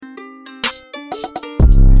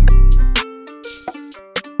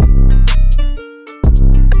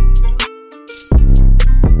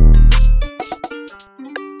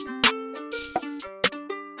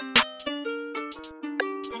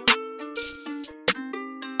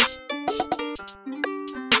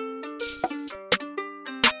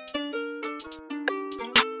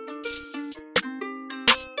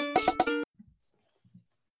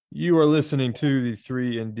You are listening to the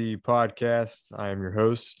 3 and D podcast. I am your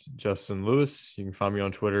host, Justin Lewis. You can find me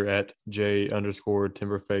on Twitter at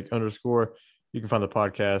J_Timberfake_. You can find the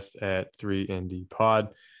podcast at 3ND Pod.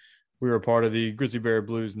 We are a part of the Grizzly Bear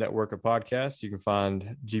Blues network of podcasts. You can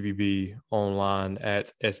find GBB online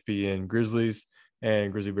at SBN Grizzlies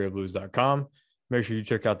and grizzlybearblues.com. Make sure you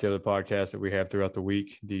check out the other podcasts that we have throughout the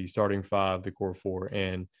week, the Starting Five, the Core Four,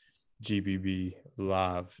 and GBB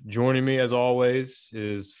Live. Joining me, as always,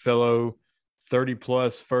 is fellow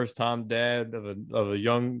 30-plus first-time dad of a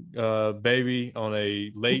young baby on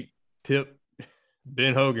a late tip,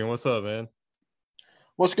 Ben Hogan. What's up, man?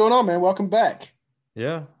 What's going on, man? Welcome back.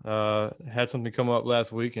 Yeah, had something come up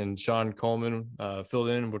last week, and Sean Coleman filled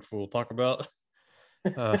in, which we'll talk about.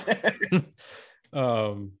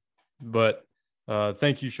 But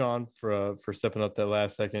thank you, Sean, for stepping up that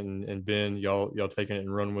last second, and Ben, y'all taking it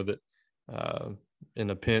and running with it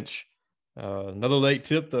in a pinch. Another late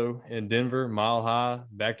tip though in Denver, Mile High,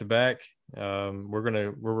 back to back.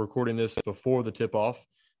 We're recording this before the tip off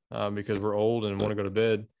because we're old and want to go to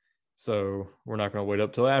bed, so we're not going to wait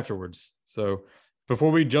up till afterwards. So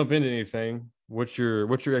before we jump into anything, what's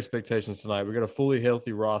your expectations tonight? We got a fully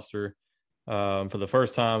healthy roster for the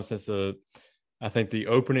first time since I think the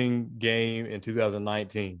opening game in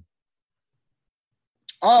 2019.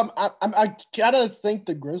 I gotta think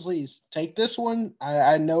the Grizzlies take this one.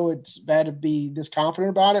 I know it's bad to be this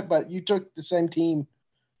confident about it, but you took the same team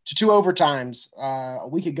to 2 overtimes a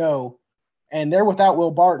week ago, and they're without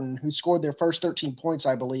Will Barton, who scored their first 13 points,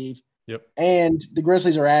 I believe. Yep. And the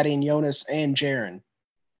Grizzlies are adding Jonas and Jaren.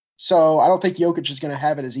 So I don't think Jokic is going to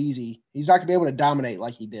have it as easy. He's not going to be able to dominate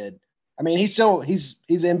like he did. I mean, he's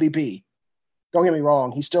MVP. Don't get me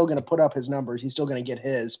wrong. He's still going to put up his numbers. He's still going to get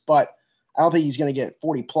his, but I don't think he's going to get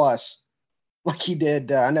 40 plus like he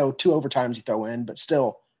did. I know 2 overtimes he throw in, but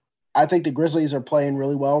still, I think the Grizzlies are playing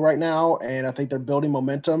really well right now, and I think they're building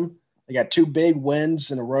momentum. They got 2 big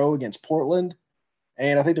wins in a row against Portland,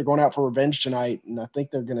 and I think they're going out for revenge tonight, and I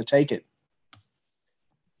think they're going to take it.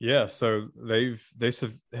 Yeah, so they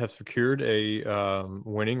have secured a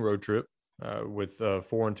winning road trip with a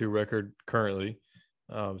 4-2 record currently.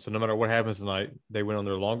 So no matter what happens tonight, they went on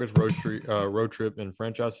their longest road trip in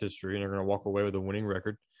franchise history, and they're going to walk away with a winning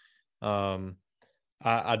record. I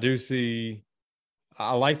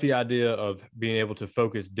like the idea of being able to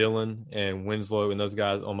focus Dillon and Winslow and those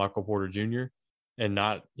guys on Michael Porter Jr. and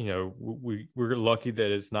not, we're lucky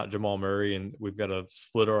that it's not Jamal Murray, and we've got to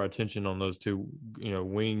split our attention on those 2,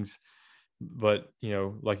 wings. But,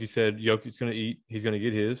 like you said, Jokic's going to eat. He's going to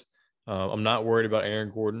get his. I'm not worried about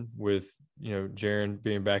Aaron Gordon with, Jaren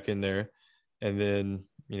being back in there. And then,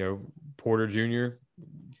 Porter Jr.,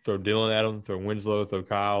 throw Dillon at him, throw Winslow, throw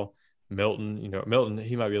Kyle, Melton. Melton,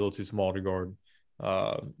 he might be a little too small to guard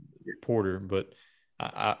Porter. But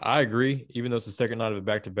I agree. Even though it's the second night of a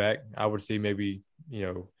back-to-back, I would see maybe,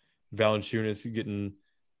 Valanciunas getting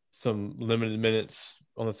some limited minutes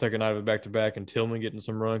on the second night of a back-to-back and Tillman getting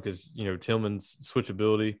some run because, Tillman's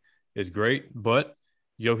switchability is great. But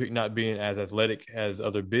Jokic not being as athletic as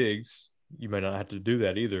other bigs, you may not have to do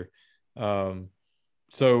that either. So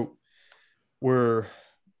I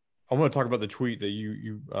want to talk about the tweet that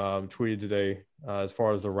you tweeted today as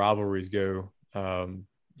far as the rivalries go. Going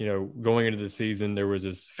into the season, there was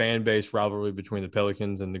this fan-based rivalry between the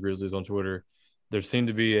Pelicans and the Grizzlies on Twitter. There seemed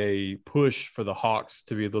to be a push for the Hawks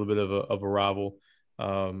to be a little bit of a rival.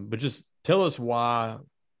 But just tell us why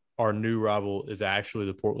our new rival is actually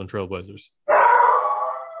the Portland Trailblazers.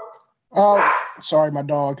 Sorry, my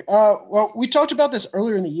dog. Well, we talked about this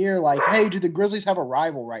earlier in the year, like, hey, do the Grizzlies have a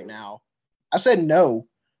rival right now? I said no,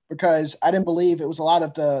 because I didn't believe it was a lot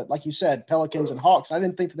of the, like you said, Pelicans and Hawks. I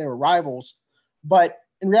didn't think that they were rivals, but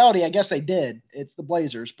in reality, I guess they did. It's the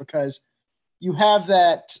Blazers, because you have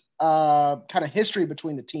that kind of history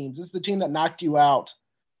between the teams. This is the team that knocked you out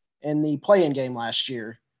in the play-in game last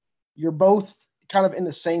year. You're both kind of in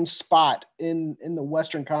the same spot in the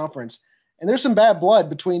Western Conference. And there's some bad blood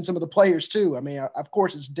between some of the players too. I mean, of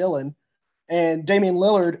course, it's Dillon and Damian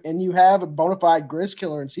Lillard, and you have a bona fide Grizz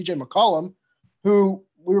killer in CJ McCollum, who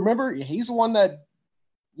we remember he's the one that,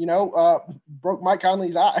 broke Mike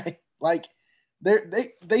Conley's eye. Like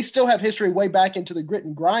they still have history way back into the grit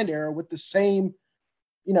and grind era with the same,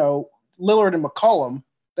 Lillard and McCollum.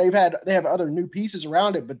 They have other new pieces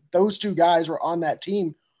around it, but those 2 guys were on that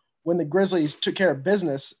team when the Grizzlies took care of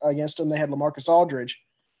business against them. They had LaMarcus Aldridge.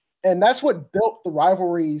 And that's what built the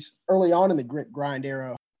rivalries early on in the grit grind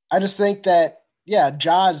era. I just think that,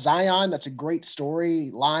 Zion, that's a great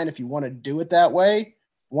storyline if you want to do it that way.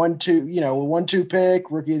 1-2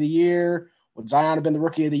 pick, rookie of the year. Would Zion have been the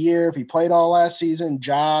rookie of the year if he played all last season?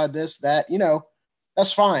 This, that,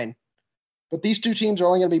 That's fine. But these two teams are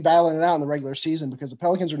only going to be battling it out in the regular season because the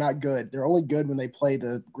Pelicans are not good. They're only good when they play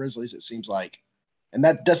the Grizzlies, it seems like. And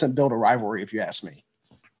that doesn't build a rivalry, if you ask me.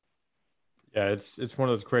 Yeah, it's one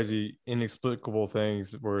of those crazy, inexplicable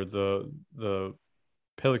things where the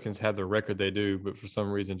Pelicans have the record they do, but for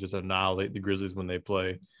some reason just annihilate the Grizzlies when they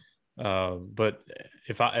play. But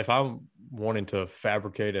if I'm wanting to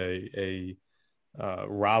fabricate a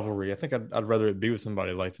rivalry, I think I'd rather it be with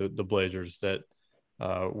somebody like the Blazers that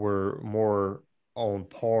were more on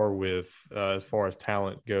par with as far as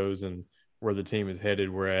talent goes and where the team is headed.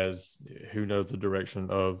 Whereas who knows the direction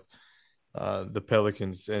of the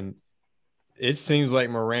Pelicans, and it seems like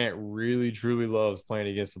Morant really truly loves playing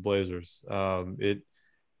against the Blazers.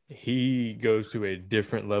 He goes to a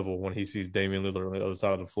different level when he sees Damian Lillard on the other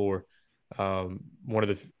side of the floor. One of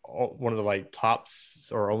the like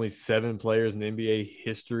tops or only 7 players in the NBA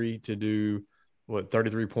history to do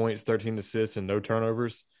 33 points, 13 assists, and no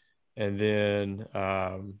turnovers. And then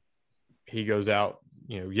he goes out,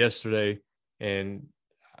 yesterday, and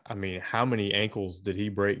I mean, how many ankles did he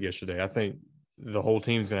break yesterday? I think the whole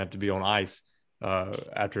team's gonna have to be on ice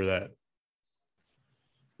after that.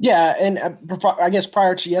 Yeah, and I guess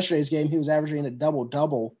prior to yesterday's game, he was averaging a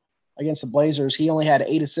double-double against the Blazers. He only had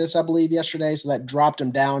 8 assists, I believe, yesterday, so that dropped him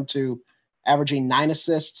down to averaging 9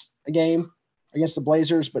 assists a game against the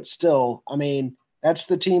Blazers. But still, I mean, that's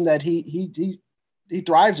the team that he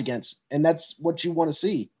thrives against, and that's what you want to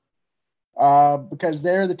see because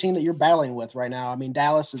they're the team that you're battling with right now. I mean,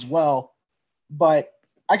 Dallas as well, but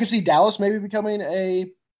I could see Dallas maybe becoming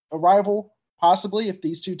a rival possibly if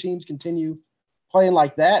these two teams continue playing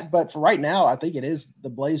like that. But for right now, I think it is the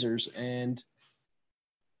Blazers, and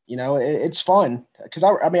it's fun because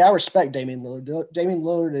I respect Damian Lillard. Damian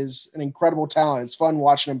Lillard is an incredible talent. It's fun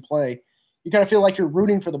watching him play. You kind of feel like you're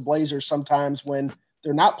rooting for the Blazers sometimes when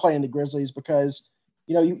they're not playing the Grizzlies because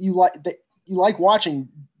you like watching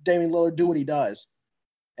Damian Lillard do what he does,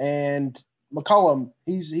 and McCollum,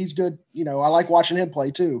 he's good. I like watching him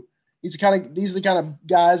play too. These are the kind of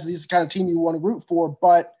guys, these are the kind of team you want to root for.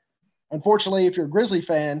 But unfortunately, if you're a Grizzly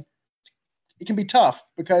fan, it can be tough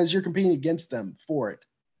because you're competing against them for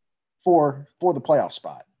the playoff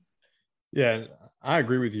spot. Yeah, I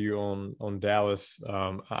agree with you on Dallas.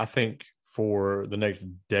 I think for the next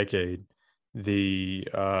decade, the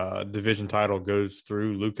division title goes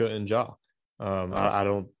through Luka and Ja.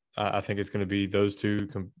 I think it's going to be those two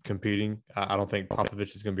competing. I don't think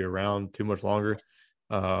Popovich is going to be around too much longer.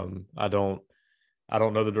 I don't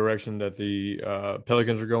know the direction that the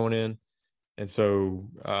Pelicans are going in, and so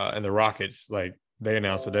and the Rockets, like they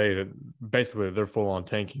announced today that basically they're full on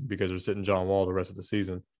tanking because they're sitting John Wall the rest of the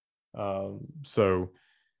season. So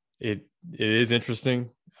it is interesting,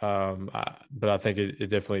 but I think it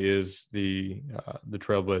definitely is the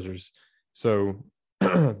Trailblazers. So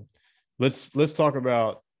let's talk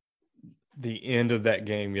about the end of that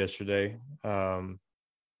game yesterday.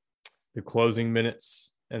 The closing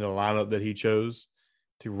minutes and the lineup that he chose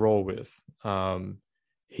to roll with.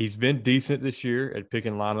 He's been decent this year at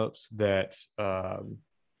picking lineups that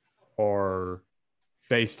are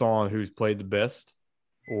based on who's played the best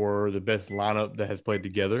or the best lineup that has played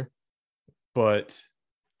together. But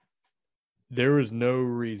there was no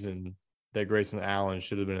reason that Grayson Allen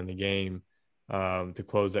should have been in the game to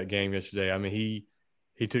close that game yesterday. I mean,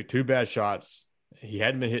 he took 2 bad shots. He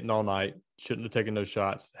hadn't been hitting all night. Shouldn't have taken those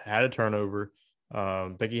shots. Had a turnover.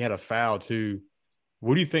 I think he had a foul too.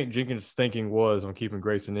 What do you think Jenkins' thinking was on keeping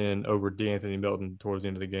Grayson in over DeAnthony Melton towards the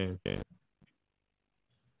end of the game?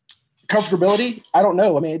 Comfortability? I don't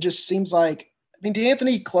know. I mean, it just seems like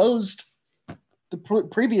DeAnthony closed the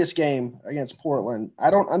previous game against Portland. I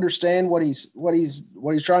don't understand what he's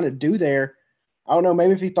trying to do there. I don't know.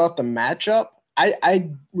 Maybe if he thought the matchup. I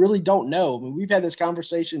really don't know. I mean, we've had this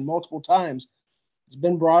conversation multiple times. It's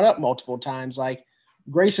been brought up multiple times. Like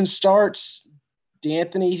Grayson starts,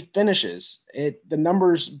 DeAnthony finishes. The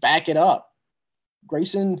numbers back it up.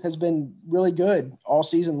 Grayson has been really good all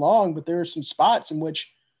season long, but there are some spots in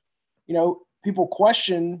which, people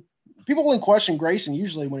only question Grayson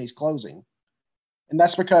usually when he's closing. And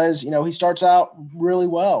that's because, he starts out really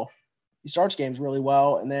well. He starts games really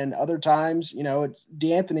well. And then other times, it's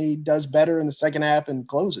DeAnthony does better in the second half and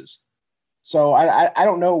closes. So I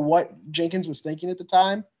don't know what Jenkins was thinking at the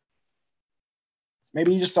time.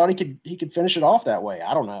 Maybe he just thought he could finish it off that way.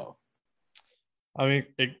 I don't know. I mean,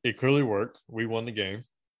 it clearly worked. We won the game.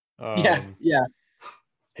 Yeah.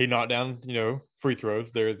 He knocked down, free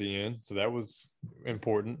throws there at the end, so that was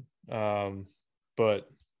important. But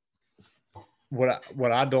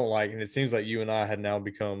what I don't like, and it seems like you and I had now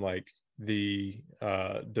become like the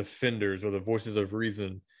defenders or the voices of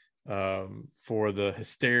reason for the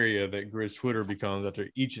hysteria that Grizz Twitter becomes after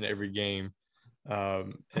each and every game.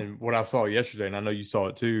 And what I saw yesterday, and I know you saw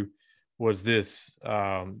it too, was this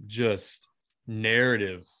just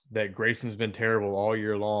narrative that Grayson's been terrible all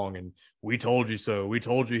year long, and we told you so. We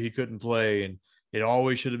told you he couldn't play, and it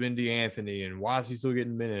always should have been DeAnthony. And why is he still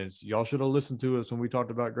getting minutes? Y'all should have listened to us when we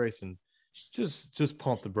talked about Grayson. Just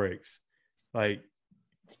pump the brakes. Like,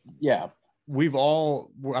 yeah, we've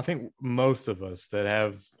all, I think most of us that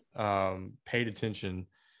have paid attention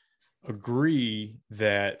agree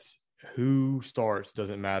that who starts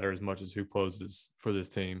doesn't matter as much as who closes for this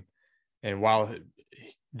team. And while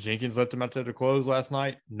Jenkins left him out there to close last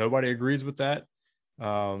night, nobody agrees with that.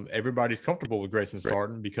 Everybody's comfortable with Grayson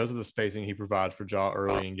starting because of the spacing he provides for Ja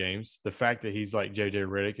early in games. The fact that he's like JJ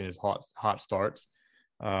Redick in his hot starts.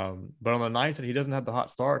 But on the nights that he doesn't have the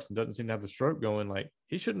hot starts and doesn't seem to have the stroke going, like,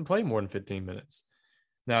 he shouldn't play more than 15 minutes.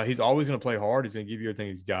 Now, he's always going to play hard. He's going to give you everything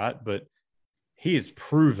he's got, but he is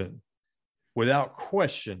proven without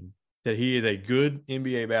question that he is a good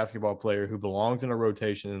NBA basketball player who belongs in a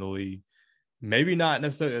rotation in the league. Maybe not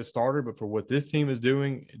necessarily a starter, but for what this team is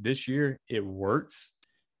doing this year, it works.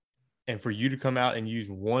 And for you to come out and use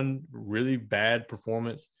one really bad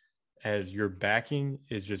performance as your backing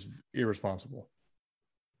is just irresponsible.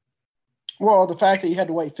 Well, the fact that you had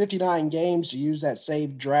to wait 59 games to use that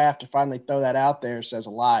saved draft to finally throw that out there says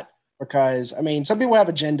a lot. Because, I mean, some people have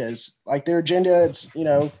agendas. Like, their agenda, it's,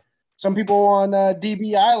 some people on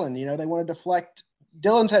DB Island, they want to deflect.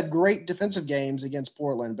 Dillon's had great defensive games against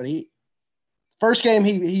Portland, but first game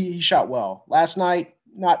he shot well. Last night,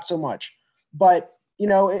 not so much. But,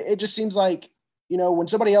 it just seems like, when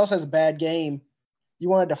somebody else has a bad game, you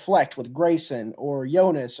want to deflect with Grayson or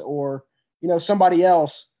Jonas or, somebody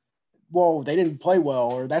else. Well, they didn't play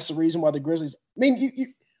well, or that's the reason why the Grizzlies – I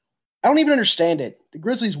mean, I don't even understand it. The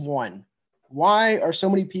Grizzlies won. Why are so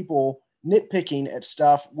many people nitpicking at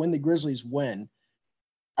stuff when the Grizzlies win?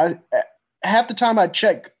 Half the time I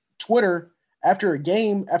check Twitter after a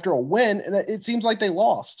game, after a win, and it seems like they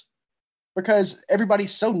lost because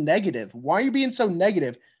everybody's so negative. Why are you being so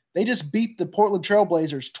negative? They just beat the Portland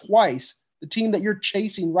Trailblazers twice, the team that you're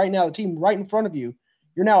chasing right now, the team right in front of you.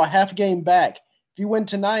 You're now a half game back. If you win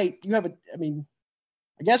tonight, you have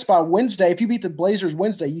I guess by Wednesday, if you beat the Blazers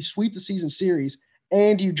Wednesday, you sweep the season series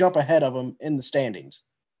and you jump ahead of them in the standings.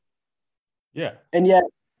 Yeah. And yet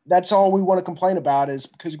that's all we want to complain about is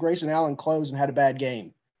because Grayson Allen closed and had a bad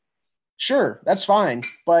game. Sure, that's fine.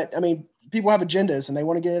 But, people have agendas and they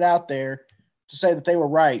want to get it out there to say that they were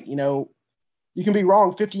right. You can be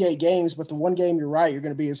wrong 58 games, but the one game you're right, you're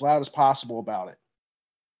going to be as loud as possible about it.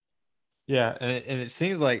 Yeah, and it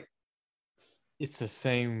seems like it's the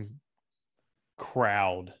same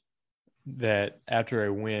crowd that after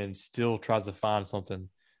a win still tries to find something.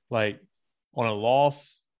 Like, on a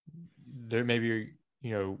loss, there maybe,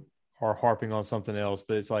 are harping on something else,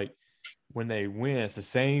 but it's like when they win, it's the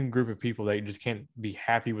same group of people that just can't be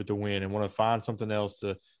happy with the win and want to find something else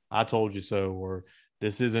to, I told you so, or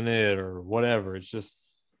this isn't it, or whatever. It's just,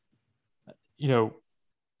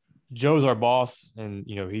 Joe's our boss, and,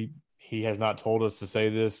 he has not told us to say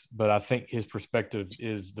this, but I think his perspective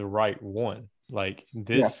is the right one. Like,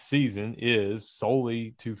 this season is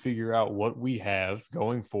solely to figure out what we have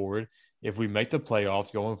going forward. If we make the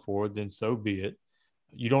playoffs going forward, then so be it.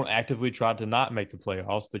 You don't actively try to not make the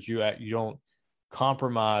playoffs, but you don't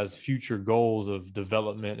compromise future goals of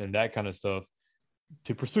development and that kind of stuff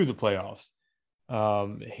to pursue the playoffs.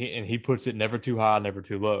 He puts it never too high, never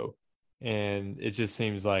too low. And it just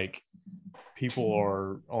seems like people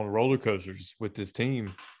are on roller coasters with this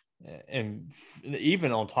team. And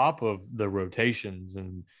even on top of the rotations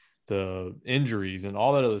and the injuries and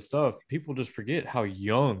all that other stuff, people just forget how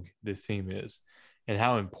young this team is and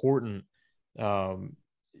how important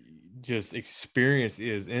just experience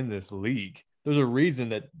is in this league. There's a reason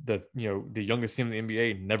that the youngest team in the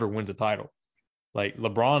NBA never wins a title. Like,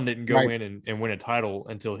 LeBron didn't go in and win a title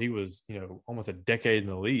until he was, almost a decade in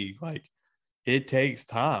the league. Like, it takes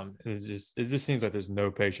time. It just seems like there's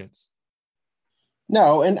no patience.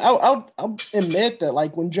 No, and I'll admit that,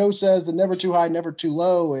 like, when Joe says the never too high, never too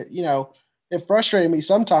low, it frustrated me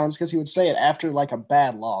sometimes because he would say it after like a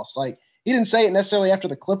bad loss. Like, he didn't say it necessarily after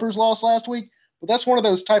the Clippers lost last week, but that's one of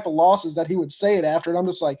those type of losses that he would say it after. And I'm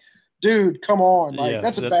just like, dude, come on. Like,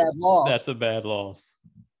 that's a bad loss. That's a bad loss.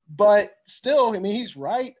 But still, he's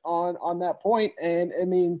right on that point. And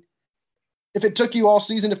if it took you all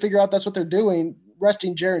season to figure out that's what they're doing,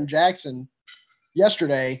 resting Jaren Jackson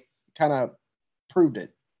yesterday kind of proved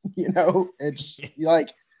it. It's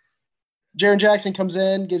like Jaren Jackson comes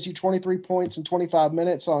in, gives you 23 points in 25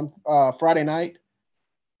 minutes on Friday night.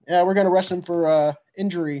 Yeah, we're going to rest him for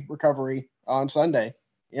injury recovery on Sunday.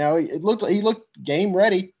 He looked game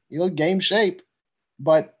ready. He looked game shape,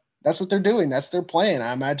 but that's what they're doing. That's their plan.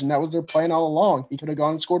 I imagine that was their plan all along. He could have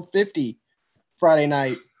gone and scored 50 Friday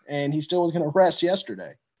night, and he still was going to rest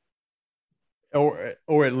yesterday.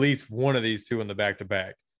 Or at least one of these two in the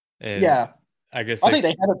back-to-back. And yeah, I guess I think they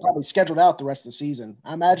have it probably scheduled out the rest of the season.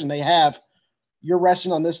 I imagine they have. You're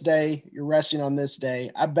resting on this day. You're resting on this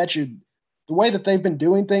day. I bet you the way that they've been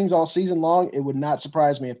doing things all season long, it would not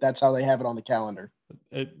surprise me if that's how they have it on the calendar.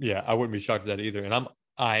 I wouldn't be shocked at that either. And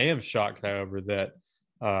I am shocked, however, that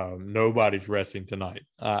nobody's resting tonight.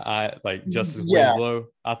 I like Justice Winslow.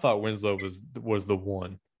 I thought Winslow was the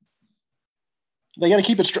one. They got to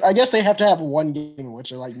keep it. I guess they have to have one game in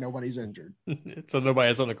which like nobody's injured, so nobody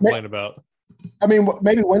has something to complain about. I mean,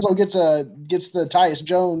 maybe Winslow gets the Tyus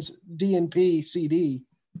Jones DNP CD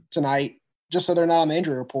tonight, just so they're not on the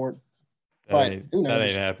injury report. But who knows? That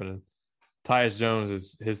ain't happening. Tyus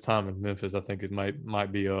Jones his time in Memphis. I think it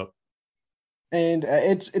might be up. And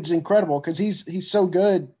it's incredible because he's so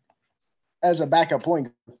good as a backup point,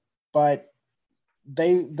 but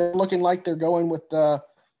they're looking like they're going with the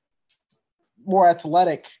more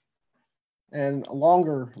athletic and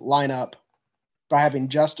longer lineup by having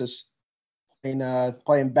Justice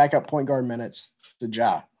playing backup point guard minutes to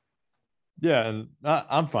Ja. Yeah, and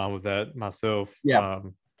I'm fine with that myself. Yeah.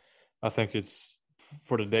 I think it's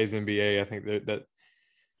for today's NBA. I think that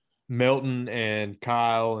Melton and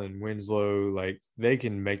Kyle and Winslow, like they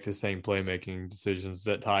can make the same playmaking decisions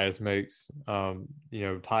that Tyus makes.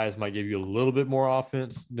 Tyus might give you a little bit more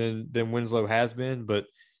offense than Winslow has been, but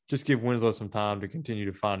just give Winslow some time to continue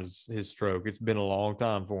to find his stroke. It's been a long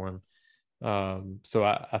time for him. So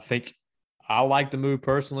I think I like the move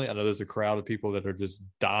personally. I know there's a crowd of people that are just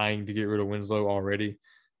dying to get rid of Winslow already,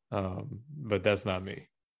 but that's not me.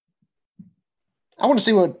 I want to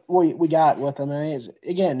see what we got with him. I mean,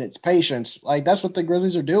 it's patience. Like that's what the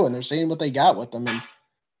Grizzlies are doing. They're seeing what they got with them, and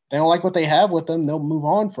they don't like what they have with them. They'll move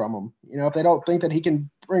on from him. If they don't think that he can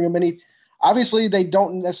bring them any. Obviously, they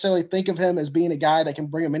don't necessarily think of him as being a guy that can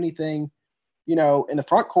bring them anything, in the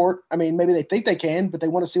front court. I mean, maybe they think they can, but they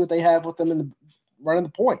want to see what they have with them in the running the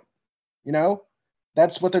point.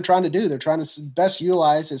 That's what they're trying to do. They're trying to best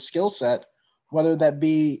utilize his skill set, whether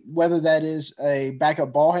that is a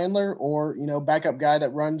backup ball handler or, backup guy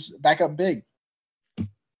that runs backup big.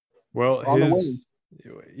 Well, in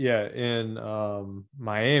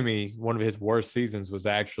Miami, one of his worst seasons was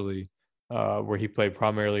actually where he played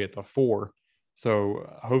primarily at the 4. So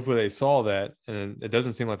hopefully they saw that, and it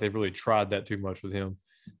doesn't seem like they've really tried that too much with him.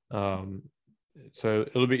 So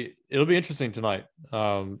it'll be interesting tonight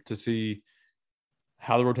to see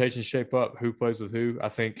how the rotations shape up, who plays with who. I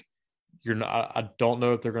think I don't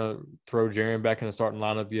know if they're going to throw Jaren back in the starting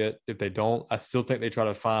lineup yet. If they don't, I still think they try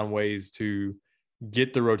to find ways to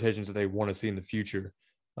get the rotations that they want to see in the future.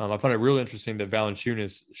 I find it really interesting that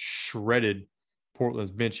Valanciunas shredded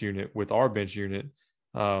Portland's bench unit with our bench unit.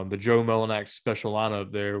 The Joe Mullinax special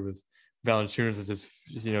lineup there with Valanciunas as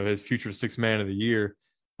his future sixth man of the year.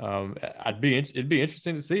 It'd be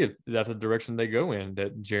interesting to see if that's the direction they go in.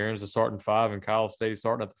 That Jaren's the starting 5 and Kyle stays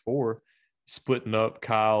starting at the 4, splitting up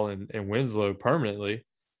Kyle and Winslow permanently,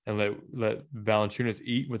 and let Valanciunas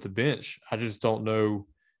eat with the bench. I just don't know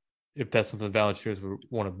if that's something Valanciunas would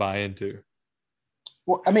want to buy into.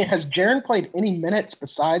 Well, I mean, has Jaren played any minutes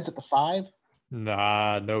besides at the 5?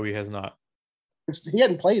 Nah, no, he has not. He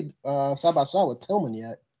hadn't played side by side with Tillman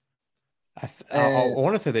yet. I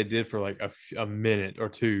want to say they did for like a minute or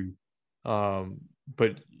two,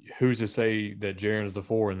 but who's to say that Jaren's the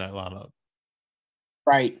 4 in that lineup?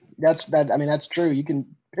 Right. That's true. You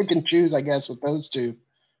can pick and choose, I guess, with those two.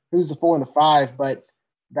 Who's the 4 and the 5? But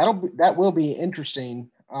that will be interesting.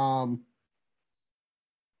 I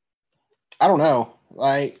don't know.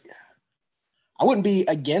 Like, I wouldn't be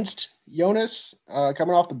against Jonas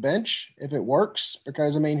coming off the bench if it works,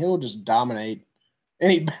 because he'll just dominate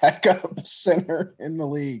any backup center in the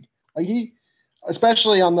league. Like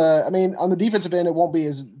especially on the defensive end, it won't be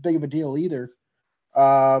as big of a deal either.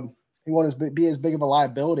 He won't be as big of a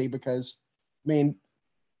liability because,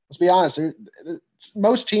 let's be honest,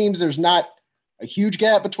 most teams, there's not a huge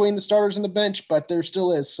gap between the starters and the bench, but there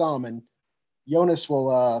still is some. And Jonas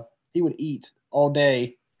he would eat all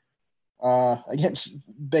day against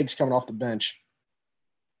bigs coming off the bench.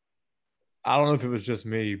 I don't know if it was just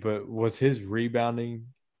me, but was his rebounding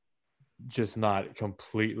just not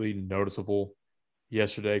completely noticeable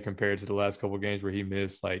yesterday compared to the last couple of games where he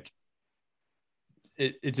missed? Like,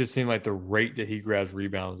 it just seemed like the rate that he grabs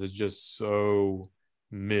rebounds is just so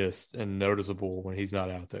missed and noticeable when he's not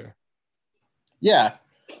out there. Yeah.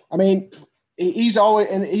 he's always,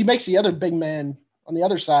 and he makes the other big man on the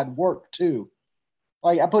other side work too.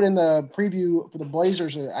 Like I put in the preview for the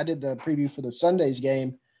Blazers. I did the preview for the Sunday's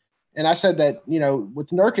game, and I said that with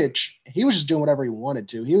Nurkic, he was just doing whatever he wanted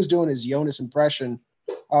to. He was doing his Jonas impression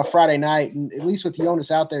Friday night, and at least with Jonas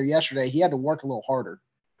out there yesterday, he had to work a little harder.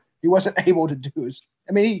 He wasn't able to do his.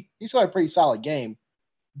 I mean, he still had a pretty solid game,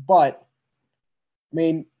 but I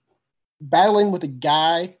mean, battling with a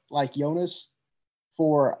guy like Jonas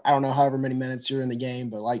for I don't know however many minutes you're in the game,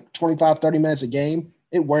 but like 25, 30 minutes a game,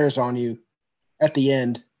 it wears on you at the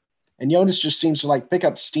end. And Jonas just seems to like pick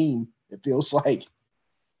up steam, it feels like.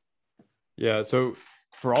 Yeah, so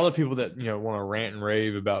for all the people that want to rant and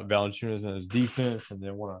rave about Valanciunas and his defense, and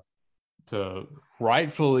then want to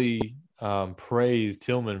rightfully praise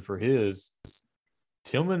Tillman for his,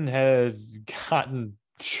 Tillman has gotten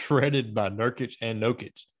shredded by Nurkic and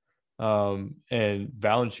Jokic. And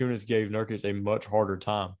Valanciunas gave Nurkic a much harder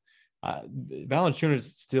time. Valanciunas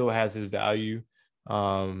still has his value.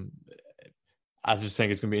 I just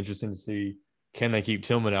think it's going to be interesting to see, can they keep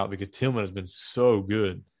Tillman out, because Tillman has been so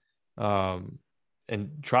good. And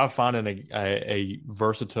try finding a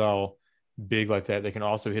versatile big like that can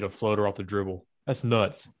also hit a floater off the dribble. That's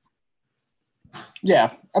nuts.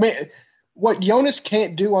 Yeah. I mean, what Jonas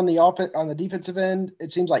can't do on the defensive end,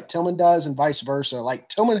 it seems like Tillman does, and vice versa. Like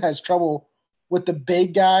Tillman has trouble with the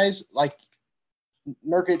big guys like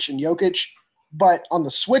Nurkic and Jokic, but on the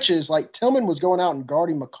switches, like Tillman was going out and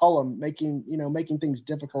guarding McCollum, making things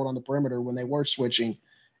difficult on the perimeter when they were switching,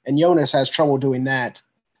 and Jonas has trouble doing that.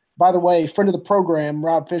 By the way, friend of the program,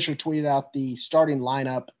 Rob Fisher tweeted out the starting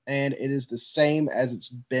lineup, and it is the same as it's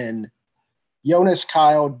been. Jonas,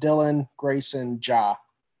 Kyle, Dylan, Grayson, Ja.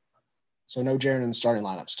 So no Jaren in the starting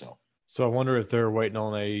lineup still. So I wonder if they're waiting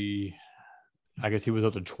on I guess he was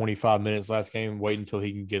up to 25 minutes last game, wait until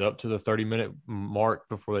he can get up to the 30-minute mark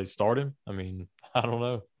before they start him. I mean, I don't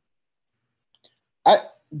know.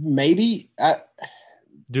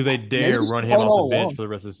 Do they dare run him off the bench for the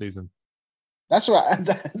rest of the season? That's what I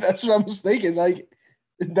was thinking. Like,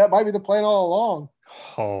 that might be the plan all along.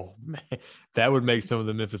 Oh, man. That would make some of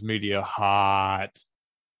the Memphis media hot.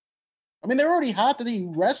 I mean, they're already hot that he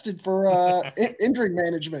rested for injury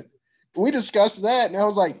management. We discussed that, and I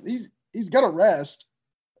was like, he's gonna rest.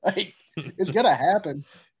 Like, it's gonna happen.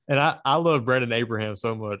 And I love Brandon Abraham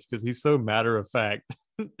so much because he's so matter of fact.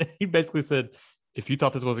 He basically said, if you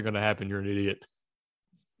thought this wasn't going to happen, you're an idiot.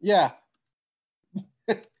 Yeah.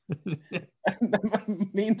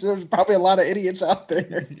 Means there's probably a lot of idiots out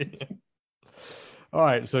there. All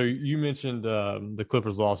right. So you mentioned the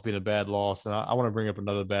Clippers loss being a bad loss, and I want to bring up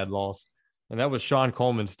another bad loss. And that was Sean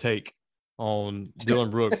Coleman's take on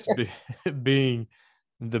Dillon Brooks being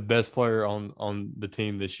the best player on the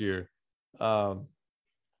team this year.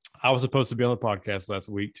 I was supposed to be on the podcast last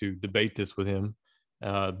week to debate this with him.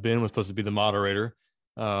 Ben was supposed to be the moderator.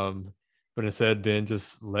 But instead, Ben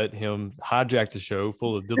just let him hijack the show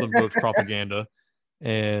full of Dillon Brooks propaganda.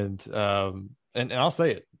 And I'll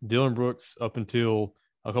say it, Dillon Brooks, up until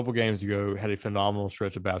a couple games ago, had a phenomenal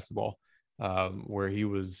stretch of basketball where he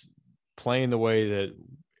was playing the way that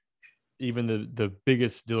even the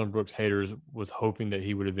biggest Dillon Brooks haters was hoping that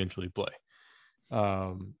he would eventually play.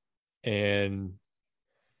 And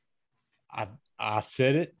I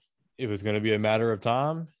said it was going to be a matter of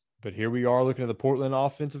time. But here we are looking at the Portland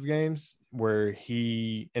offensive games where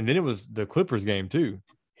and then it was the Clippers game too.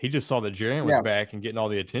 He just saw that Jaren was back and getting all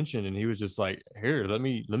the attention, and he was just like, here, let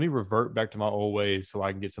me revert back to my old ways so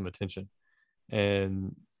I can get some attention.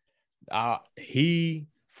 And he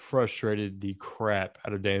frustrated the crap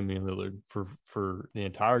out of Damian Lillard for the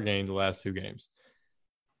entire game, the last two games.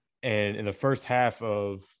 And in the first half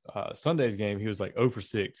of Sunday's game, he was like 0 for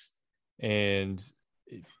 6. And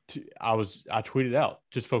I tweeted out,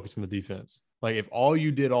 just focus on the defense. Like, if all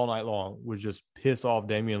you did all night long was just piss off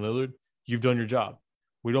Damian Lillard, you've done your job.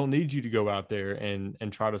 We don't need you to go out there and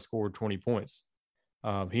try to score 20 points.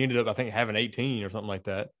 He ended up, I think, having 18 or something like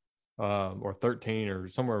that, or 13 or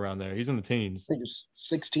somewhere around there. He's in the teens. I think it's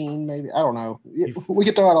 16, maybe. I don't know. We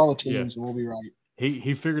could throw out all the teams and we'll be right.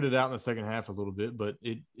 He figured it out in the second half a little bit, but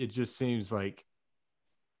it just seems like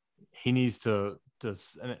he needs to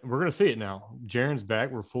and we're going to see it now. Jaren's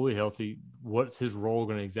back. We're fully healthy. What's his role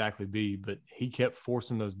going to exactly be? But he kept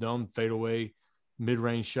forcing those dumb fadeaway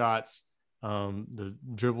mid-range shots, the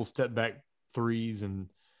dribble step back threes,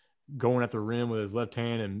 and going at the rim with his left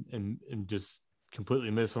hand and just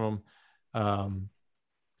completely missing them.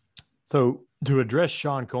 So to address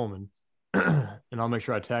Sean Coleman, and I'll make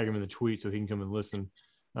sure I tag him in the tweet so he can come and listen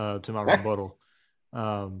to my rebuttal.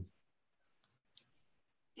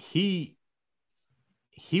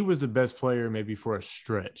 He was the best player maybe for a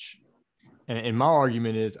stretch. And my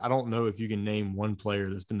argument is I don't know if you can name one player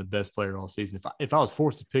that's been the best player all season. If I was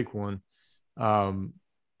forced to pick one,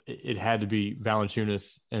 it had to be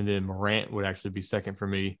Valanciunas, and then Morant would actually be second for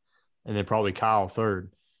me, and then probably Kyle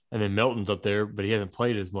third. And then Melton's up there, but he hasn't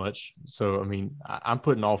played as much. So, I mean, I'm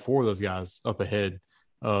putting all four of those guys up ahead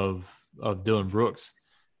of Dillon Brooks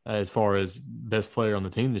as far as best player on the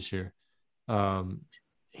team this year.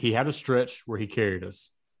 He had a stretch where he carried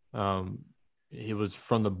us. It was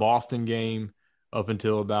from the Boston game up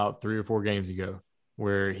until about 3 or 4 games ago,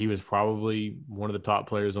 where he was probably one of the top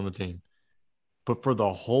players on the team. But for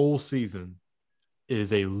the whole season, it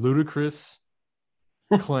is a ludicrous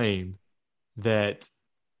claim that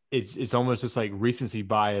it's almost just like recency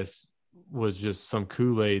bias was just some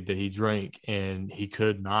Kool-Aid that he drank and he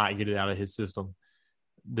could not get it out of his system.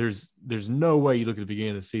 There's no way you look at the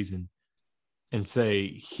beginning of the season and say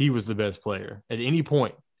he was the best player at any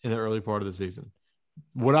point in the early part of the season.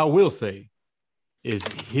 What I will say is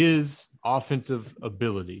his offensive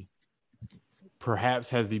ability perhaps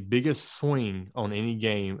has the biggest swing on any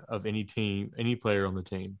game of any team, any player on the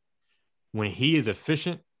team. When he is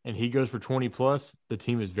efficient and he goes for 20 plus, the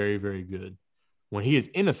team is very, very good. When he is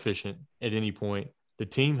inefficient at any point, the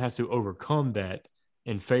team has to overcome that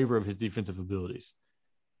in favor of his defensive abilities.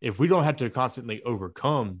 If we don't have to constantly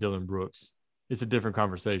overcome Dillon Brooks, it's a different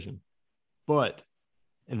conversation. But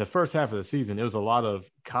in the first half of the season, it was a lot of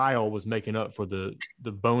Kyle was making up for the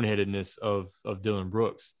boneheadedness of Dillon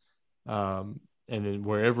Brooks. And then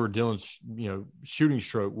wherever Dillon's shooting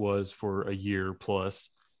stroke was for a year plus,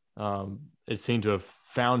 it seemed to have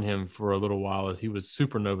found him for a little while as he was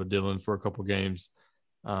supernova Dillon for a couple games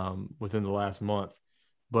within the last month.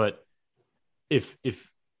 But if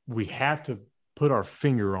we have to put our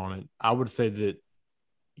finger on it, I would say that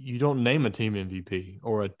you don't name a team MVP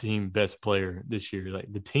or a team best player this year.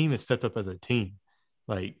 Like, the team has stepped up as a team.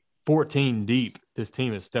 Like, 14 deep, this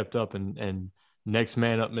team has stepped up and next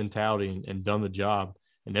man up mentality and done the job.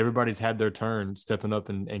 And everybody's had their turn stepping up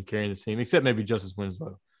and carrying the team, except maybe Justice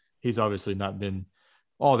Winslow. He's obviously not been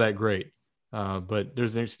all that great, but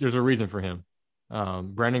there's a reason for him.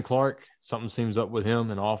 Brandon Clark, something seems up with him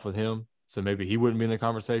and off with him, so maybe he wouldn't be in the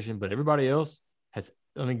conversation. But everybody else has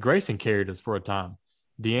 – I mean, Grayson carried us for a time.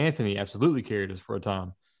 DeAnthony absolutely carried us for a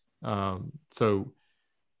time. So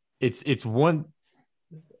it's one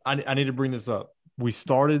 – I need to bring this up. We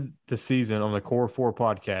started the season on the Core 4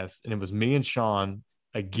 podcast, and it was me and Sean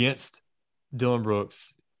against Dillon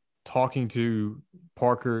Brooks, talking to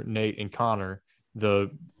Parker, Nate, and Connor,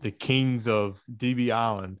 the kings of DB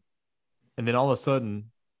Island. And then all of a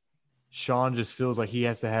sudden, Sean just feels like he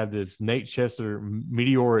has to have this Nate Chester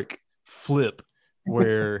meteoric flip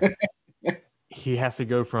where he has to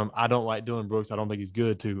go from, I don't like Dillon Brooks, I don't think he's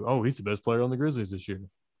good, to, oh, he's the best player on the Grizzlies this year.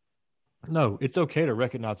 No, it's okay to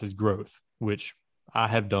recognize his growth, which I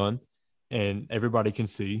have done, and everybody can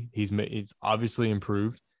see he's obviously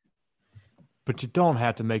improved. But you don't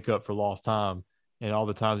have to make up for lost time and all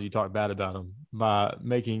the times you talk bad about him by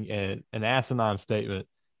making an asinine statement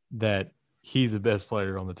that he's the best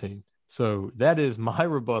player on the team. So that is my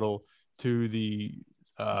rebuttal to the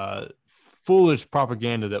foolish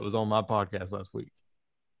propaganda that was on my podcast last week.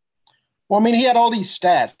 Well, I mean, he had all these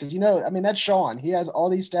stats because, that's Sean. He has all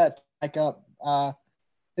these stats to back up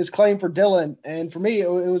his claim for Dillon. And for me, it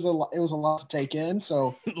was a lot to take in.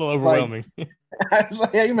 So a little overwhelming. I was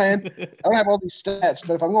like, hey, man, I don't have all these stats,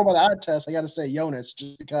 but if I'm going by the eye test, I got to say Jonas,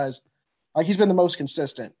 just because he's been the most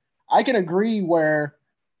consistent. I can agree where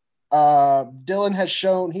Dillon has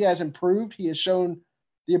shown he has improved. He has shown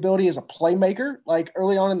the ability as a playmaker. Like,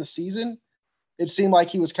 early on in the season, it seemed like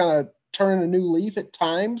he was kind of turning a new leaf at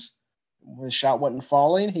times. When his shot wasn't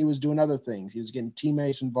falling, he was doing other things. He was getting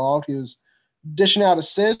teammates involved. He was dishing out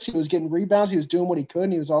assists. He was getting rebounds. He was doing what he could.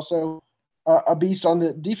 And he was also a beast on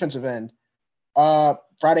the defensive end.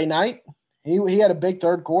 Friday night, he had a big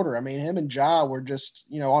third quarter. I mean, him and Ja were just,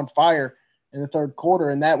 on fire in the third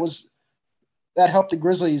quarter. And that helped the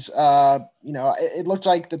Grizzlies. It looked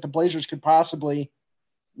like that the Blazers could possibly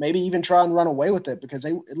maybe even try and run away with it, because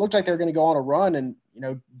it looked like they were going to go on a run, and,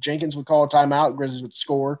 Jenkins would call a timeout, Grizzlies would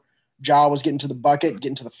score. Ja was getting to the bucket,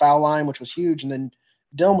 getting to the foul line, which was huge. And then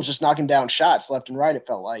Dillon was just knocking down shots left and right, it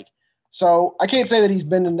felt like. So I can't say that he's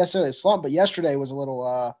been in necessarily a slump, but yesterday was a little,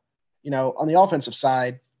 on the offensive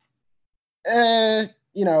side,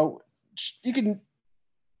 you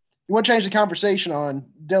want to change the conversation on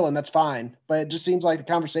Dillon, that's fine. But it just seems like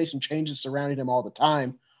the conversation changes surrounding him all the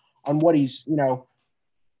time on what he's,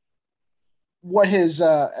 what his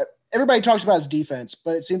everybody talks about his defense,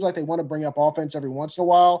 but it seems like they want to bring up offense every once in a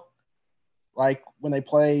while, like when they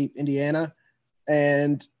play Indiana.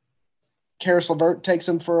 And Karis LeVert takes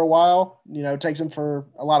him for a while, takes him for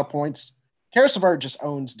a lot of points. Karis LeVert just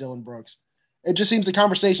owns Dillon Brooks. It just seems the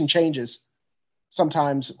conversation changes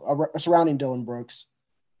sometimes surrounding Dillon Brooks.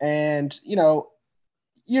 And, me, I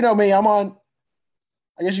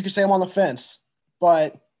guess you could say I'm on the fence,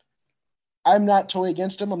 but I'm not totally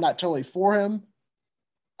against him. I'm not totally for him.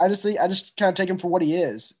 I just kind of take him for what he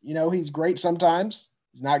is. He's great sometimes.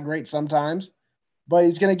 He's not great sometimes, but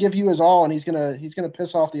he's going to give you his all, and he's going to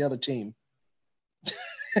piss off the other team.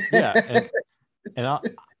 Yeah. And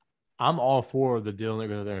I'm all for the deal that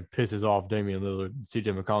goes there and pisses off Damian Lillard and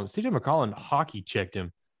CJ McCollum. CJ McCollum hockey checked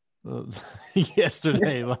him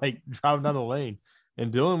yesterday, like driving down the lane.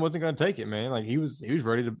 And Dillon wasn't going to take it, man. Like he was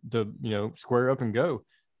ready to square up and go.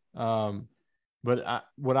 But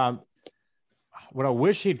what I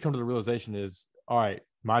wish he'd come to the realization is, all right,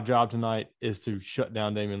 my job tonight is to shut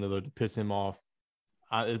down Damian Lillard, to piss him off.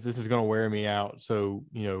 This is going to wear me out. So,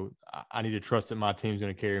 I need to trust that my team's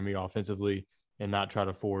going to carry me offensively and not try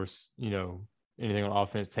to force, anything on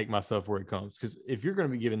offense, take myself where it comes. Because if you're going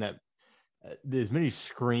to be given that as many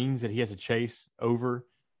screens that he has to chase over,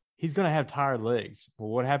 he's going to have tired legs. Well,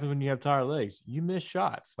 what happens when you have tired legs? You miss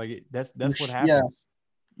shots. Like that's what happens. Yeah.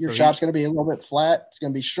 Your shot's going to be a little bit flat. It's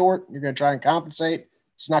going to be short. You're going to try and compensate.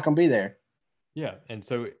 It's not going to be there. Yeah, and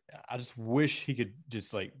so I just wish he could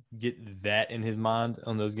just like get that in his mind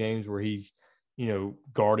on those games where he's,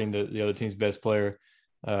 guarding the other team's best player.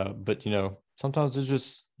 But sometimes it's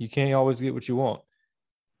just you can't always get what you want.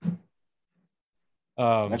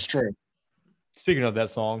 That's true. Speaking of that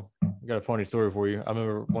song, I got a funny story for you. I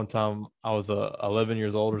remember one time I was 11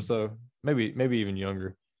 years old or so, maybe even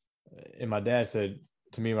younger, and my dad said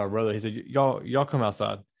to me and my brother, he said, "Y'all come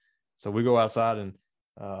outside." So we go outside and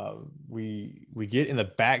we get in the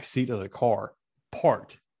back seat of the car,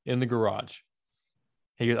 parked in the garage.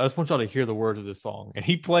 He goes, "I just want y'all to hear the words of this song." And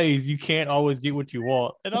he plays "You Can't Always Get What You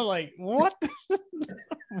Want." And I'm like, what?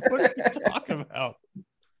 What are you talking about?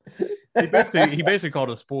 He basically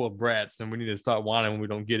called us spoiled brats, and we need to stop whining when we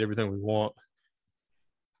don't get everything we want.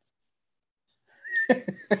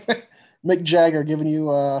 Mick Jagger giving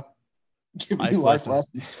you life lessons.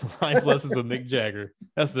 Life lessons with Mick Jagger.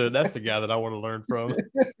 That's the guy that I want to learn from.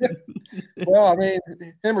 Well, I mean,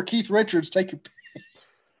 him or Keith Richards, take your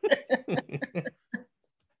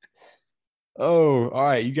Oh, all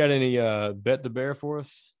right. You got any bet the bear for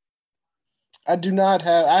us? I do not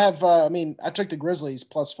have. I have. I took the Grizzlies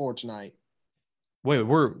 +4 tonight. Wait,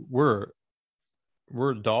 we're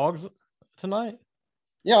dogs tonight?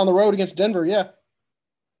 Yeah, on the road against Denver. Yeah.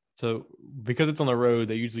 So because it's on the road,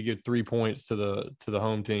 they usually give 3 points to the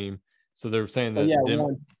home team. So they're saying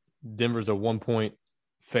that Denver's a 1 point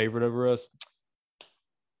favorite over us.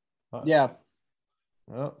 Yeah.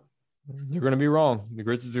 Well, they're going to be wrong. The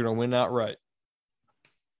Grizzlies are going to win outright.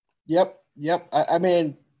 Yep. I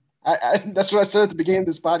mean, that's what I said at the beginning of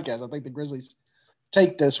this podcast. I think the Grizzlies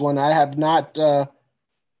take this one. I have not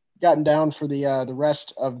gotten down for the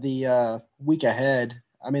rest of the week ahead.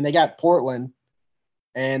 I mean, they got Portland,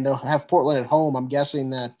 and they'll have Portland at home. I'm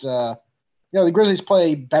guessing that the Grizzlies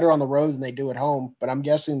play better on the road than they do at home, but I'm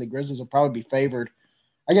guessing the Grizzlies will probably be favored.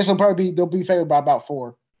 I guess they'll be favored by about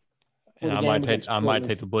 4. And I might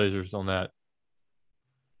take the Blazers on that.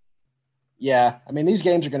 Yeah, I mean, these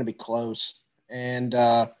games are going to be close. And,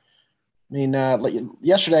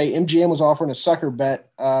 yesterday MGM was offering a sucker bet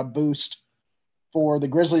boost for the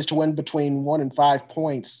Grizzlies to win between 1 and 5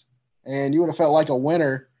 points. And you would have felt like a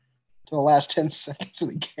winner to the last 10 seconds of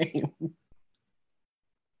the game.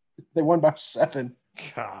 They won by 7.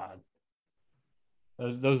 God.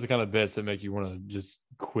 Those are the kind of bets that make you want to just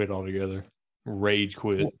quit altogether. Rage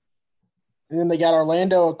quit. And then they got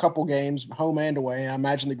Orlando a couple games, home and away. I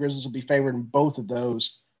imagine the Grizzlies will be favored in both of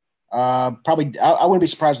those. Probably, I wouldn't be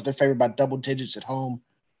surprised if they're favored by double digits at home,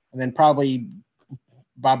 and then probably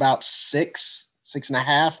by about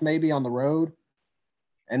 6.5 maybe on the road.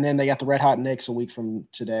 And then they got the Red Hot Knicks a week from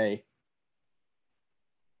today.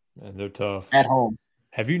 And they're tough. At home.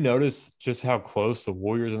 Have you noticed just how close the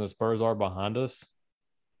Warriors and the Spurs are behind us?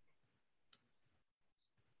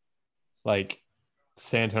 Like,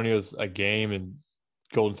 San Antonio's a game and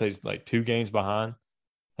Golden State's like 2 games behind.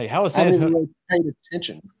 Like, how is San Antonio really paid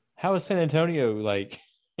attention? How is San Antonio like?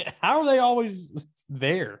 How are they always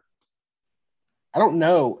there? I don't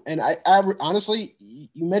know. And I honestly,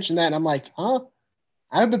 you mentioned that, and I'm like, huh?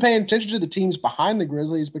 I haven't been paying attention to the teams behind the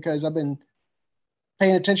Grizzlies because I've been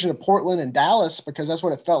paying attention to Portland and Dallas because that's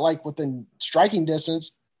what it felt like within striking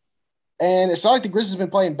distance. And it's not like the Grizzlies have been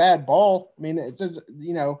playing bad ball. I mean, it says,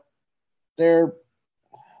 they're,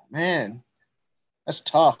 man, that's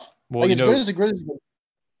tough. Well, like, as good as the Grizzlies.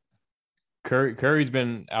 Curry's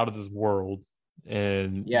been out of this world,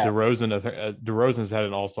 and Yeah. DeRozan's had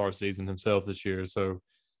an all-star season himself this year. So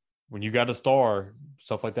when you got a star,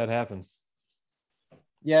 stuff like that happens.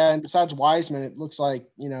 Yeah, and besides Wiseman, it looks like,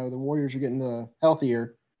 the Warriors are getting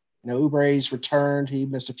healthier. Oubre's returned. He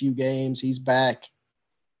missed a few games. He's back.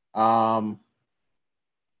 And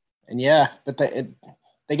yeah, but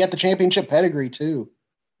they got the championship pedigree too.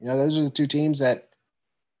 Those are the two teams that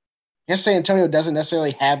I guess San Antonio doesn't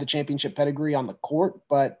necessarily have the championship pedigree on the court,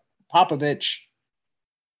 but Popovich,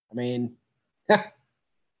 I mean,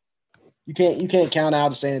 you can't count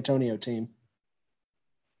out a San Antonio team.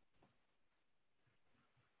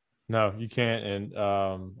 No, you can't. And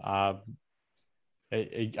I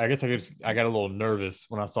guess I got a little nervous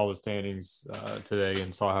when I saw the standings today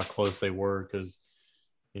and saw how close they were because,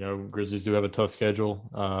 Grizzlies do have a tough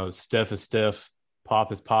schedule. Steph is Steph,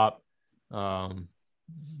 Pop is Pop. I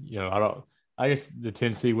guess the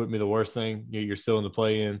 10 seed wouldn't be the worst thing. You're still in the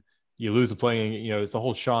play-in. You lose the play-in. It's the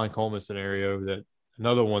whole Sean Coleman scenario that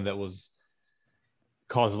another one that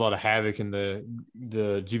caused a lot of havoc in the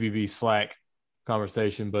GBB Slack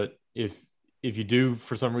conversation. But if you do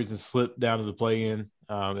for some reason slip down to the play-in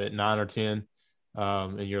at 9 or 10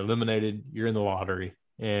 and you're eliminated, you're in the lottery.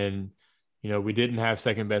 And we didn't have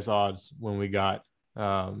second best odds when we got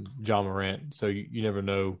John Morant, so you never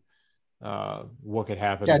know what could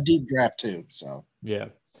happen. Got a deep draft too, so yeah.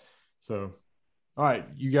 So, all right,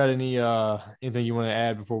 you got anything you want to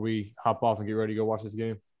add before we hop off and get ready to go watch this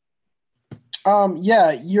game?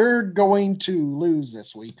 Yeah, you're going to lose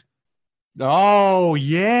this week. Oh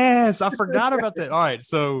yes, I forgot about that. All right,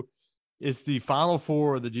 so it's the Final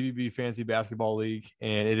Four of the GBB Fantasy Basketball League,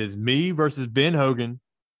 and it is me versus Ben Hogan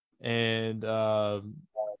and Tev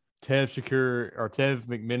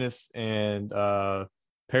McMinnis and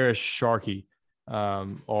Paris Sharkey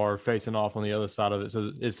are facing off on the other side of it.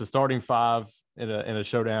 So it's the starting five in a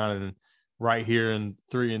showdown, and right here in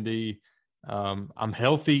 3-and-D, I'm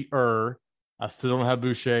healthier. I still don't have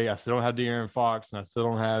Boucher. I still don't have De'Aaron Fox, and I still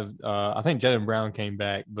don't have. I think Jaylen Brown came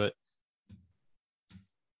back, but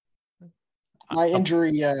my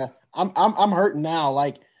injury. I'm hurting now.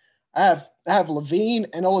 Like I have Levine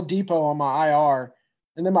and Oladipo on my IR,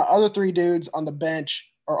 and then my other three dudes on the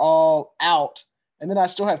bench are all out, and then I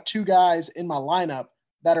still have two guys in my lineup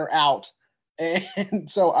that are out, and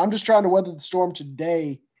so I'm just trying to weather the storm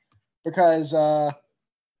today because I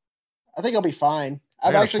think I'll be fine.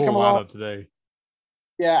 I've actually come along today.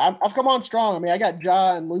 Yeah, I've come on strong. I mean, I got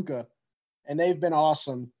Ja and Luka, and they've been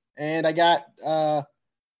awesome. And I got, I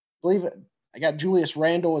got Julius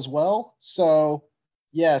Randle as well. So,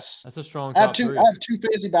 yes, that's a strong. I have two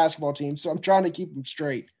fantasy basketball teams, so I'm trying to keep them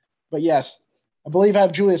straight. But yes, I believe I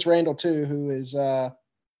have Julius Randle too, who has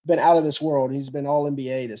been out of this world. He's been All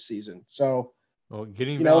NBA this season. So,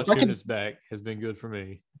 getting Valanciunas back has been good for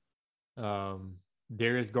me.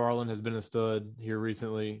 Darius Garland has been a stud here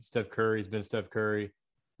recently. Steph Curry has been Steph Curry.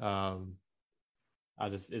 It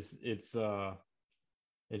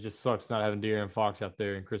just sucks not having De'Aaron Fox out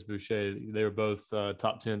there and Chris Boucher. They were both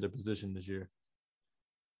top 10 at their position this year.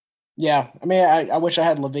 Yeah, I mean, I wish I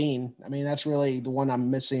had Levine. I mean, that's really the one I'm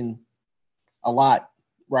missing a lot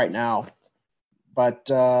right now. But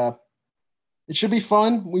it should be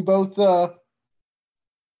fun. We both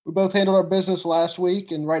handled our business last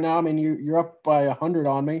week, and right now, I mean, you're up by 100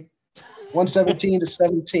 on me, 117 to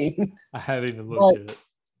 17. I haven't even looked at it.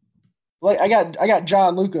 Like I got Ja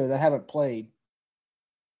and Luka that haven't played,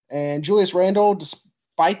 and Julius Randle,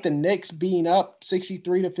 despite the Knicks being up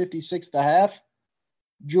 63 to 56 at the half,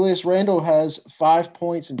 Julius Randle has 5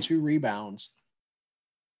 points and 2 rebounds.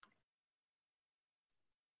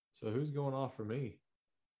 So who's going off for me?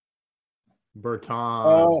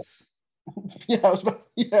 Bertans.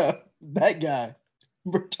 Yeah, that guy,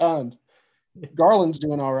 Bertans. Garland's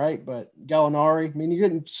doing all right, but Gallinari, I mean, you're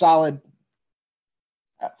getting solid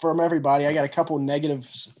from everybody. I got a couple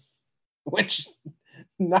negatives, which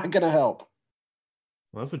not going to help.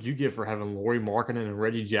 Well, that's what you get for having Lauri Markkanen and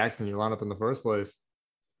Reggie Jackson in your lineup in the first place.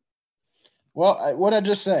 Well, what'd I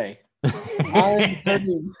just say? I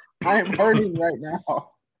am hurting right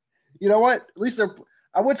now. You know what? At least they're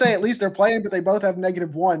playing, but they both have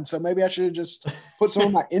 -1. So maybe I should have just put some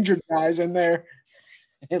of my injured guys in there.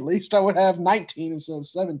 At least I would have 19 instead of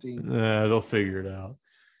 17. They'll figure it out.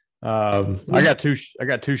 I got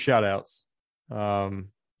two shout outs.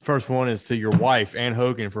 First one is to your wife, Ann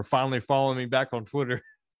Hogan, for finally following me back on Twitter.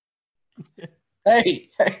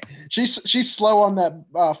 Hey, she's slow on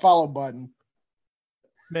that follow button.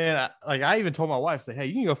 Man, I even told my wife, say, hey,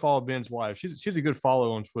 you can go follow Ben's wife. She's a good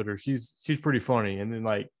follow on Twitter. She's pretty funny. And then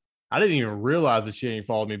I didn't even realize that she ain't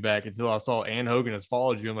followed me back until I saw Ann Hogan has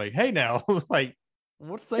followed you. I'm like, hey now, like,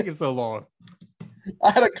 what's taking so long?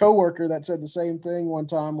 I had a coworker that said the same thing one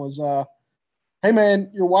time was, hey man,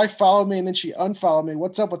 your wife followed me and then she unfollowed me.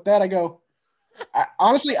 What's up with that? I go,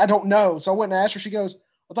 honestly, I don't know. So I went and asked her. She goes,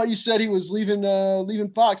 I thought you said he was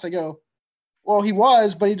leaving Fox. I go, well, he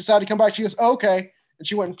was, but he decided to come back. She goes, oh, okay. And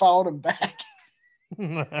she went and followed him back.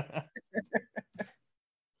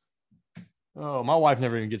 Oh, my wife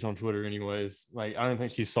never even gets on Twitter anyways. Like, I don't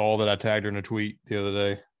think she saw that I tagged her in a tweet the other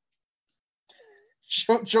day.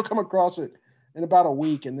 She'll come across it in about a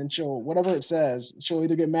week, and then whatever it says, she'll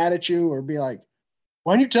either get mad at you or be like,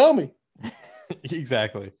 why didn't you tell me?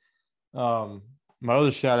 Exactly. My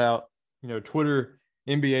other shout out, Twitter,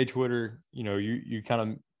 NBA Twitter, you kind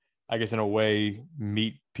of, I guess in a way,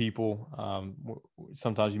 meet people.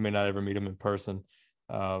 Sometimes you may not ever meet them in person.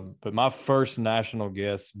 But my first national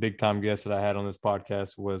guest, big time guest that I had on this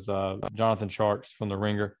podcast was Jonathan Tjarks from The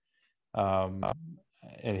Ringer.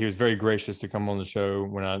 And he was very gracious to come on the show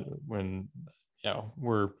when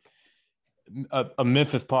we're a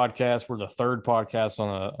Memphis podcast. We're the third podcast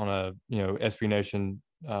on a SB Nation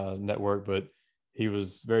network, but he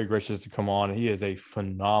was very gracious to come on. He is a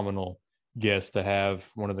phenomenal guest to have.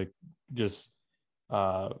 One of the just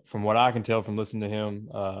from what I can tell from listening to him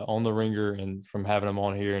on The Ringer and from having him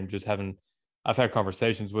on here and just I've had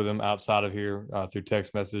conversations with him outside of here through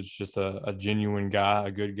text message, just a genuine guy,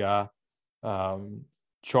 a good guy.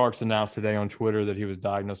 Tjarks announced today on Twitter that he was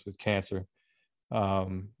diagnosed with cancer.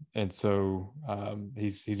 And so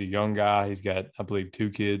he's a young guy. He's got, I believe, 2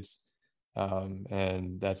 kids.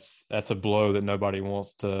 And that's a blow that nobody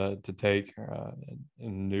wants to take,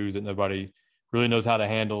 and news that nobody really knows how to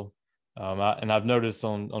handle. I've noticed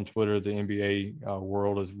on Twitter, the NBA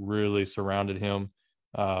world has really surrounded him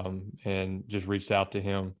and just reached out to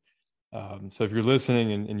him. So if you're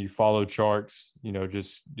listening and you follow Tjarks,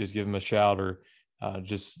 just give him a shout or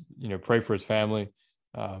just pray for his family.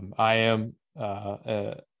 I am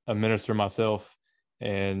a minister myself,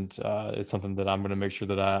 and it's something that I'm going to make sure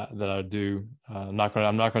that I do. I'm not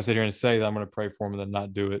going to sit here and say that I'm going to pray for him and then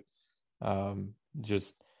not do it.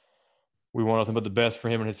 We want nothing but the best for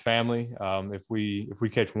him and his family. If we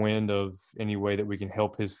catch wind of any way that we can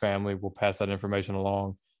help his family, we'll pass that information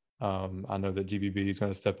along. I know that GBB is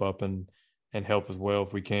going to step up and help as well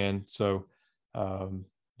if we can. So,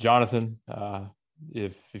 Jonathan,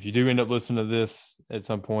 if you do end up listening to this at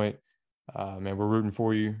some point, man, we're rooting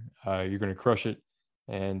for you. You're going to crush it,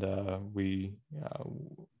 and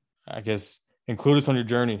I guess, include us on your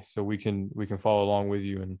journey so we can follow along with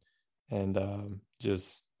you and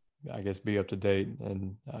just, I guess, be up to date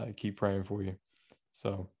and keep praying for you.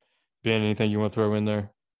 So, Ben, anything you want to throw in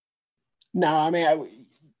there? No, I mean,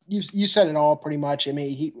 you said it all pretty much. I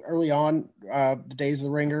mean, he early on, the days of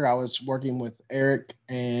The Ringer, I was working with Eric,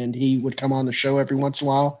 and he would come on the show every once in a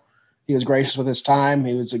while. He was gracious with his time.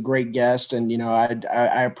 He was a great guest, and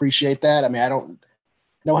I appreciate that. I mean, I don't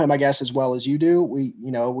know him, I guess, as well as you do.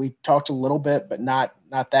 We talked a little bit, but not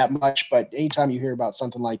that much. But anytime you hear about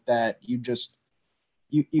something like that, you just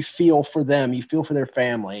you feel for them, you feel for their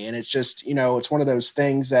family, and it's just it's one of those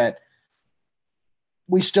things that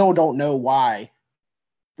we still don't know why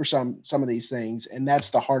for some of these things, and that's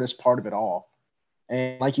the hardest part of it all.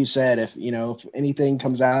 And like you said, if anything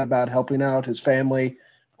comes out about helping out his family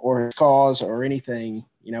or his cause or anything,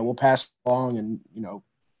 we'll pass it along, and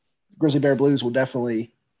Grizzly Bear Blues will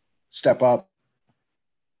definitely step up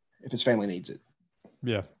if his family needs it.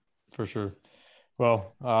 Yeah, for sure.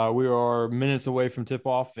 Well, we are minutes away from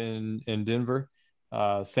tip-off in Denver.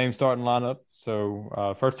 Same starting lineup.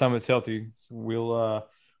 So first time it's healthy. So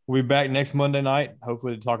we'll be back next Monday night,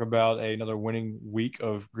 hopefully to talk about another winning week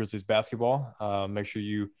of Grizzlies basketball. Make sure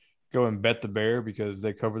you go and bet the Bear because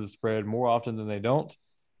they cover the spread more often than they don't.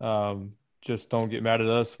 Just don't get mad at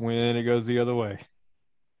us when it goes the other way.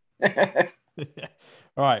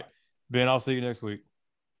 All right, Ben, I'll see you next week.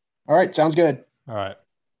 All right, sounds good. All right.